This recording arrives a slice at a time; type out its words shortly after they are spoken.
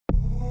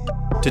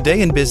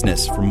Today in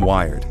Business from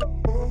Wired.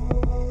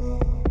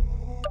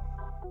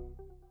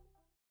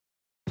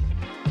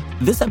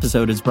 This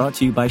episode is brought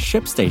to you by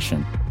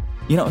ShipStation.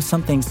 You know,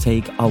 some things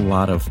take a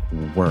lot of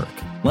work,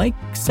 like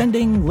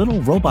sending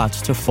little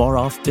robots to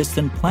far-off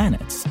distant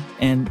planets.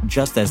 And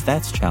just as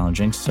that's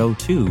challenging, so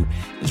too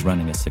is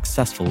running a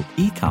successful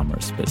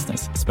e-commerce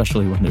business,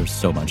 especially when there's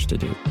so much to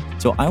do.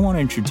 So I want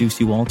to introduce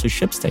you all to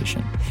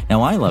ShipStation.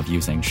 Now, I love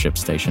using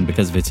ShipStation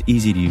because of its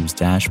easy-to-use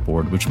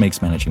dashboard, which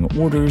makes managing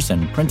orders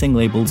and printing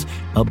labels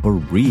a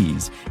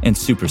breeze and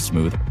super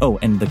smooth. Oh,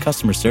 and the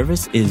customer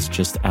service is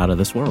just out of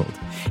this world.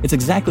 It's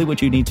exactly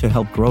what you need to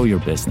help grow your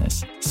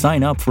business.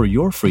 Sign up for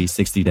your free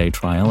 60-day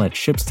trial at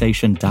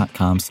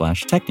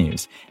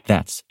shipstation.com/technews.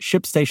 That's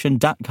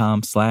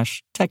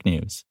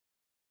shipstation.com/technews.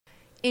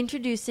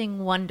 Introducing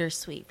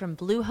Wondersuite from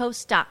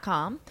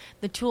Bluehost.com,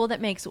 the tool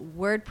that makes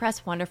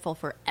WordPress wonderful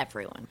for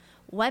everyone.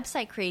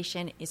 Website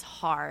creation is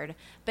hard,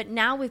 but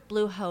now with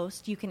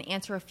Bluehost, you can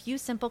answer a few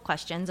simple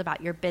questions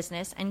about your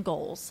business and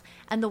goals,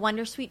 and the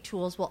Wondersuite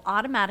tools will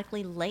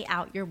automatically lay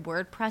out your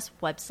WordPress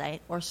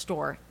website or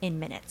store in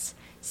minutes.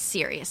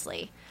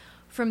 Seriously.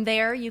 From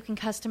there, you can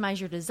customize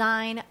your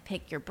design,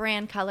 pick your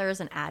brand colors,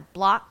 and add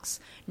blocks.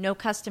 No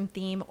custom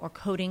theme or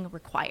coding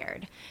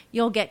required.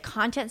 You'll get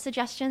content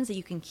suggestions that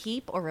you can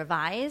keep or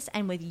revise,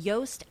 and with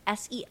Yoast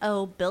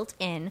SEO built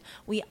in,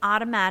 we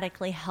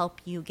automatically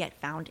help you get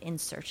found in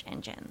search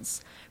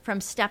engines. From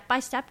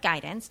step-by-step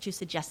guidance to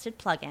suggested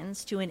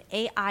plugins to an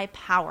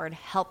AI-powered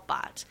help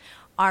bot,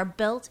 our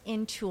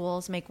built-in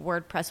tools make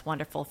WordPress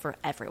wonderful for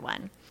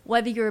everyone.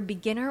 Whether you're a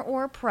beginner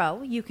or a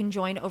pro, you can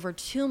join over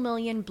 2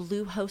 million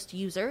Bluehost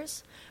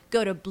users.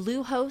 Go to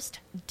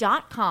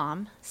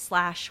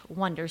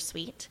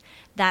bluehost.com/wondersuite.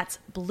 That's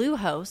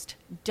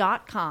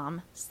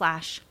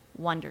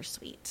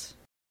bluehost.com/wondersuite.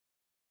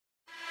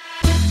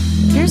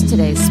 Here's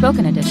today's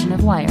spoken edition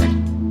of Wired.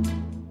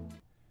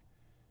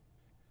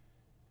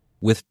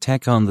 With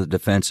tech on the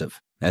defensive,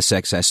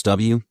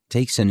 SXSW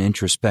takes an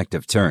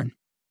introspective turn.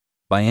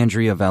 By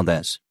Andrea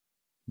Valdez.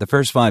 The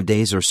first 5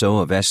 days or so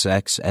of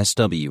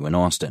SXSW in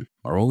Austin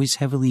are always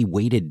heavily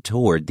weighted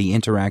toward the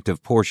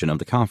interactive portion of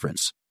the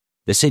conference.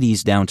 The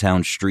city's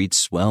downtown streets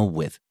swell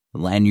with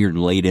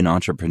lanyard-laden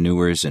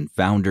entrepreneurs and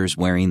founders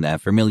wearing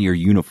that familiar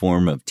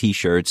uniform of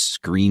t-shirts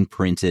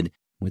screen-printed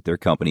with their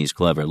company's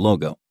clever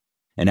logo,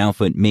 an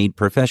outfit made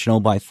professional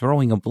by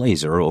throwing a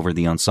blazer over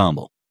the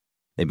ensemble.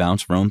 They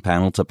bounce from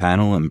panel to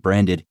panel and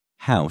branded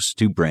house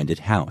to branded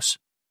house.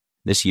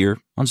 This year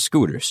on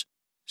scooters.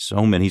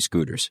 So many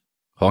scooters.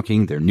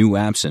 Hawking their new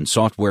apps and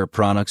software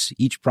products,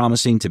 each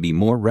promising to be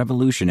more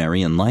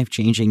revolutionary and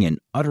life-changing and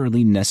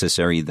utterly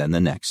necessary than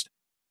the next.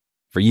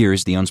 For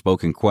years, the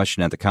unspoken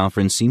question at the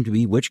conference seemed to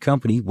be which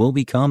company will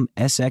become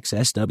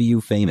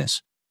SXSW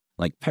famous,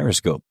 like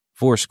Periscope,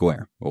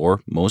 Foursquare,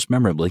 or, most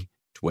memorably,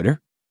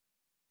 Twitter.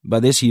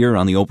 But this year,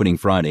 on the opening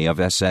Friday of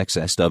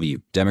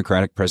SXSW,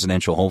 Democratic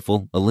presidential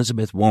hopeful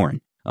Elizabeth Warren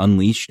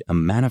unleashed a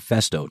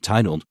manifesto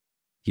titled,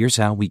 "Here's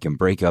How We Can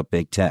Break Up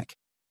Big Tech,"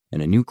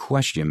 and a new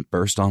question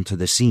burst onto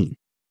the scene.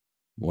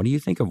 What do you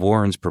think of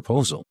Warren's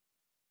proposal?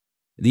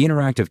 The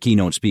interactive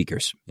keynote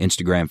speakers,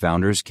 Instagram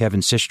founders Kevin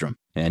Systrom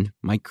and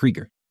Mike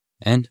Krieger,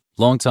 and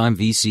longtime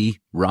VC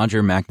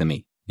Roger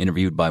McNamee,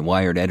 interviewed by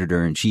Wired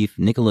editor-in-chief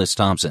Nicholas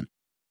Thompson,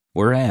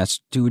 were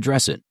asked to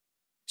address it.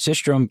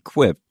 Systrom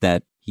quipped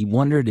that he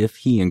wondered if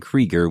he and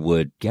Krieger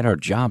would get our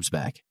jobs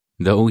back,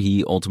 though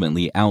he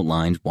ultimately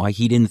outlined why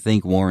he didn't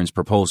think Warren's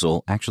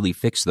proposal actually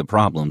fixed the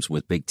problems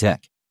with big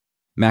tech.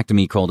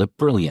 McNamee called it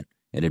brilliant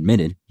and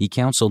admitted he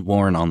counseled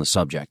Warren on the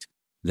subject.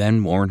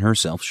 Then Warren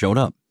herself showed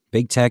up,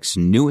 big tech's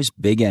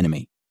newest big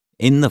enemy,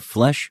 in the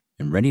flesh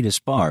and ready to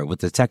spar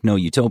with the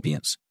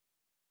techno-utopians.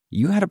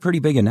 "You had a pretty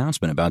big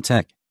announcement about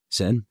tech,"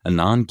 said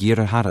Anand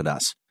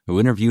Giridharadas, who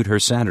interviewed her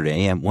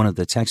Saturday at one of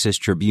the Texas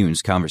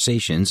Tribune's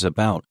conversations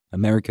about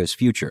America's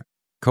future,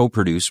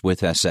 co-produced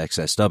with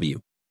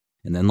SXSW.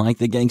 "And then like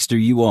the gangster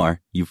you are,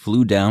 you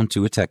flew down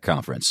to a tech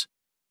conference."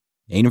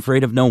 "Ain't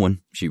afraid of no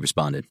one," she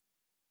responded.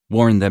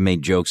 Warren then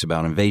made jokes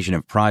about invasion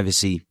of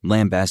privacy,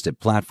 lambasted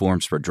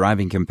platforms for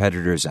driving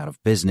competitors out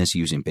of business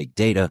using big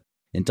data,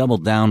 and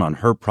doubled down on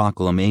her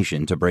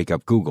proclamation to break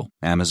up Google,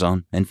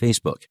 Amazon, and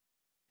Facebook.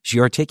 She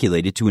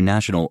articulated to a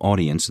national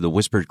audience the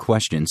whispered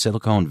question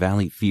Silicon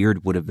Valley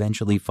feared would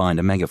eventually find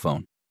a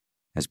megaphone.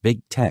 Has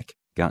big tech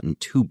gotten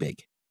too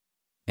big?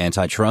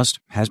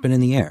 Antitrust has been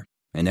in the air,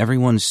 and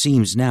everyone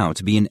seems now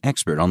to be an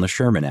expert on the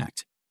Sherman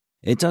Act.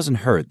 It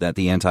doesn't hurt that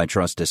the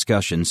antitrust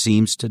discussion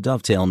seems to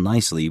dovetail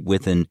nicely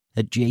with an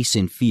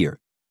adjacent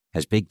fear.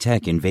 Has big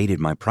tech invaded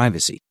my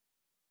privacy?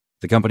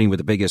 The company with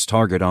the biggest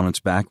target on its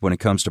back when it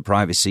comes to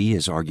privacy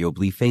is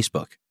arguably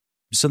Facebook.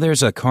 So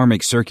there's a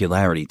karmic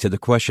circularity to the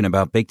question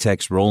about big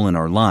tech's role in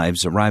our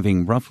lives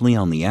arriving roughly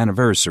on the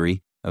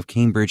anniversary of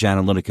Cambridge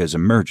Analytica's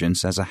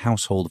emergence as a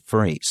household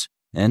phrase,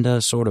 and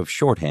a sort of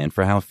shorthand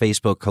for how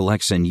Facebook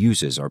collects and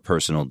uses our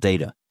personal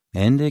data.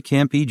 And it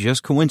can't be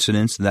just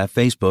coincidence that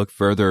Facebook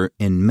further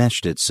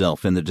enmeshed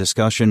itself in the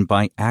discussion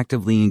by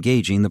actively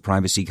engaging the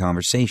privacy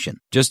conversation.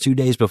 Just 2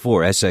 days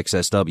before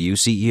SXSW,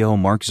 CEO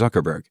Mark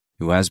Zuckerberg,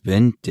 who has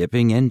been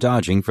dipping and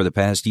dodging for the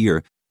past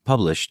year,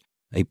 published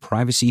a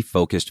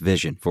privacy-focused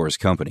vision for his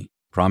company,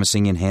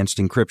 promising enhanced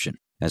encryption,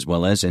 as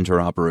well as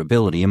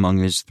interoperability among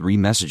his 3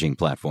 messaging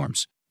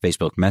platforms,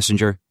 Facebook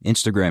Messenger,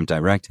 Instagram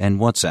Direct, and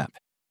WhatsApp.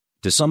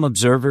 To some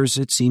observers,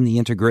 it seemed the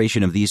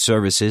integration of these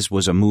services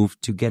was a move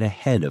to get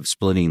ahead of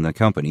splitting the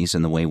companies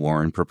in the way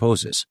Warren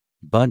proposes.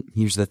 But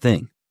here's the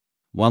thing.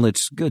 While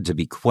it's good to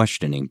be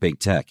questioning big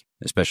tech,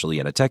 especially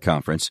at a tech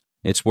conference,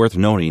 it's worth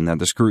noting that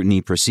the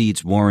scrutiny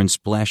precedes Warren's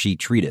splashy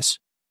treatise.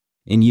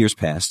 In years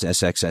past,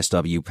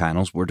 SXSW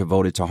panels were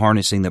devoted to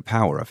harnessing the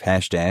power of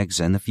hashtags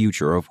and the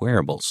future of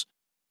wearables.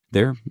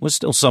 There was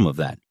still some of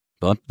that,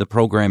 but the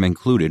program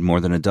included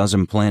more than a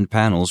dozen planned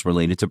panels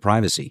related to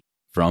privacy,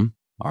 from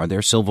are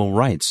there civil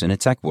rights in a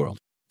tech world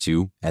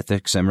to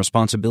ethics and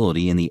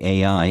responsibility in the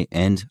AI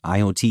and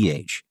IoT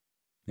age.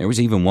 There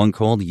was even one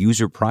called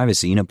User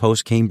Privacy in a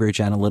post-Cambridge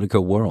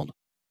Analytica world.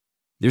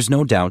 There's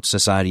no doubt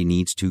society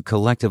needs to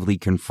collectively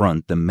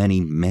confront the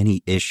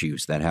many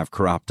issues that have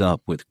cropped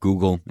up with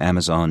Google,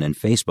 Amazon, and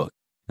Facebook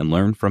and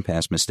learn from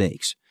past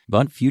mistakes.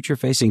 But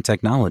future-facing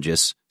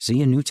technologists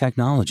see a new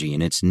technology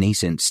in its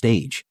nascent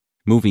stage,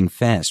 moving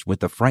fast with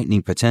the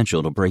frightening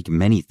potential to break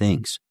many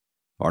things.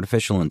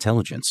 Artificial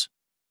intelligence.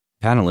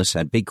 Panelists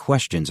had big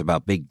questions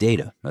about big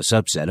data, a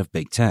subset of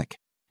big tech,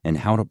 and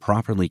how to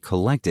properly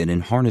collect it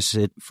and harness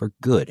it for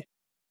good.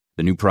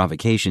 The new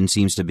provocation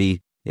seems to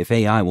be if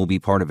AI will be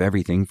part of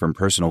everything from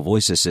personal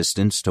voice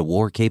assistants to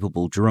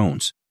war-capable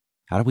drones.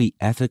 How do we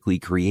ethically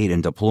create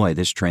and deploy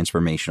this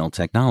transformational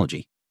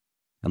technology?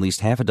 At least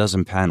half a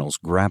dozen panels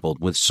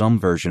grappled with some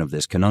version of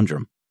this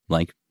conundrum,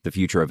 like the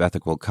future of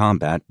ethical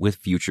combat with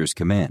Futures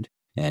Command,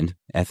 and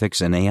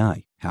ethics and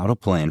AI, how to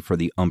plan for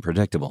the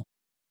unpredictable.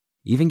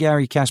 Even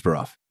Garry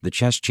Kasparov, the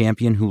chess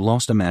champion who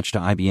lost a match to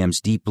IBM's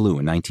Deep Blue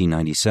in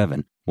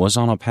 1997, was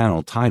on a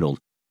panel titled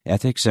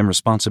Ethics and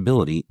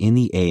Responsibility in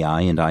the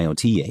AI and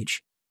IoT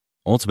Age.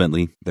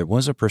 Ultimately, there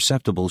was a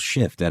perceptible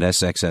shift at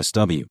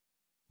SXSW.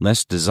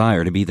 Less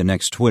desire to be the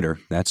next Twitter,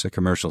 that's a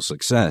commercial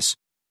success,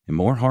 and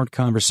more hard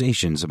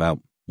conversations about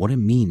what it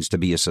means to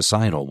be a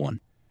societal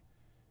one.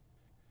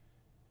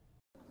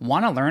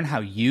 Want to learn how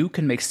you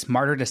can make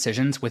smarter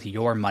decisions with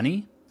your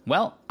money?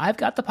 Well, I've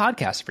got the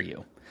podcast for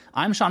you.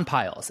 I'm Sean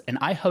Piles, and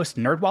I host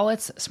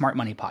NerdWallet's Smart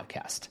Money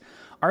Podcast.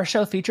 Our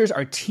show features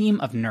our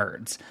team of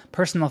nerds,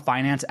 personal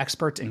finance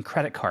experts in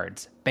credit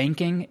cards,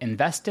 banking,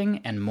 investing,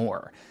 and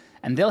more.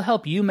 And they'll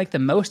help you make the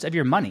most of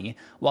your money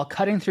while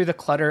cutting through the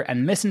clutter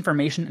and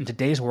misinformation in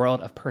today's world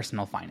of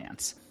personal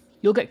finance.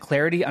 You'll get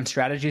clarity on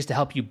strategies to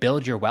help you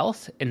build your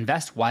wealth,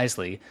 invest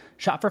wisely,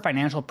 shop for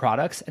financial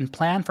products, and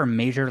plan for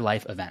major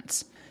life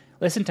events.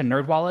 Listen to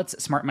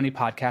NerdWallet's Smart Money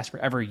Podcast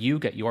wherever you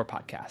get your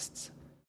podcasts.